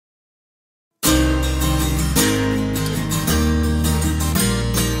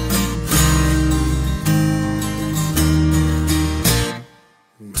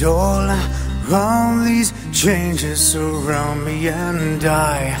all of these changes surround me, and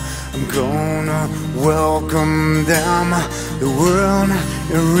I'm gonna welcome them. The world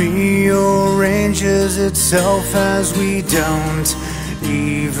rearranges itself as we don't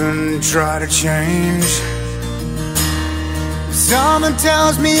even try to change. Someone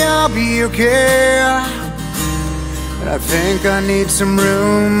tells me I'll be okay, but I think I need some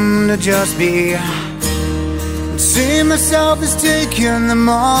room to just be. See myself as taking the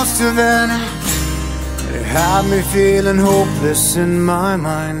most of it. It had me feeling hopeless in my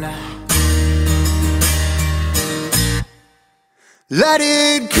mind. Let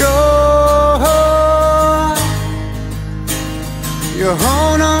it go. You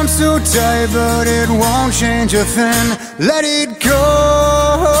hold on so tight, but it won't change a thing. Let it go.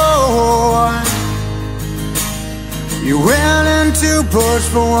 You're willing to push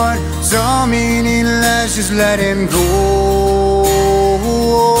for what's all meaningless. Just let it go.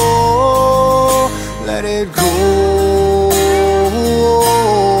 Let it go.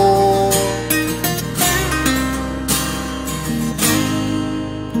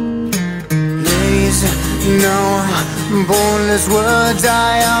 Please, no boneless words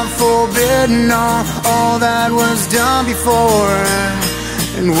I have forbidden. All that was done before.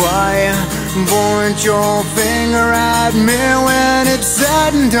 And why point your finger at me when it's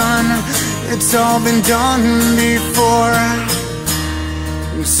said and done? It's all been done before.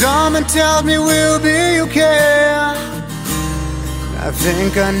 And someone tells me we'll be okay. I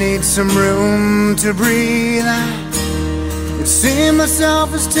think I need some room to breathe. It seems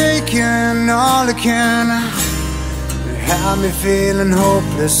myself is taking all I can. It had me feeling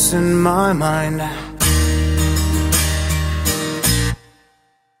hopeless in my mind.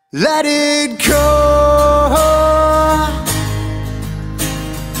 Let it go.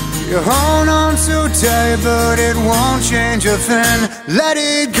 You hold on so tight, but it won't change a thing. Let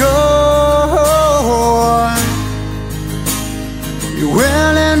it go. You're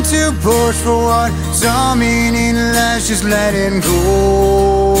willing to push for what's all meaningless. Just let it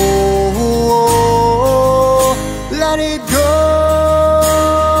go. Let it go.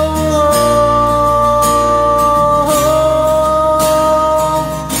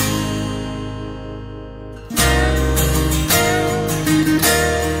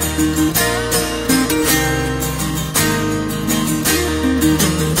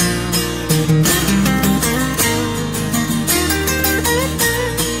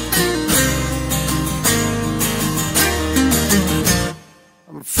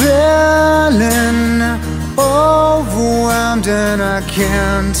 Feeling overwhelmed and I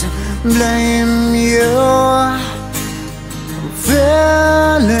can't blame you.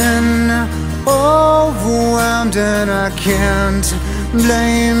 Feeling overwhelmed and I can't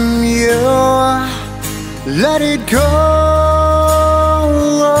blame you. Let it go.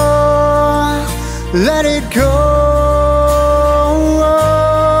 Let it go.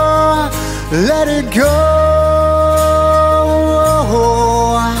 Let it go.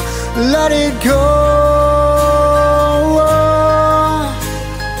 Let it go.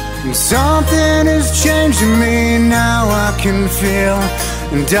 Something is changing me now, I can feel.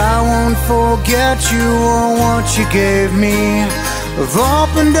 And I won't forget you or what you gave me. I've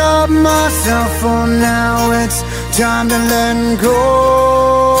opened up myself for now. It's time to let go.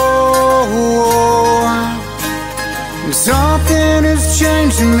 Something is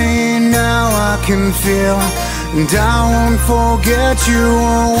changing me now, I can feel. And I won't forget you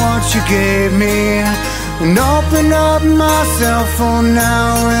or what you gave me. And open up myself for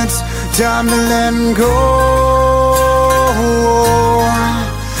now. It's time to let go.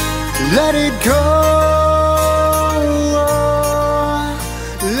 Let it go.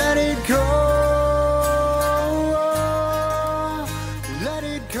 Let it go. Let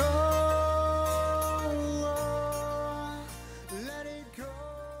it go.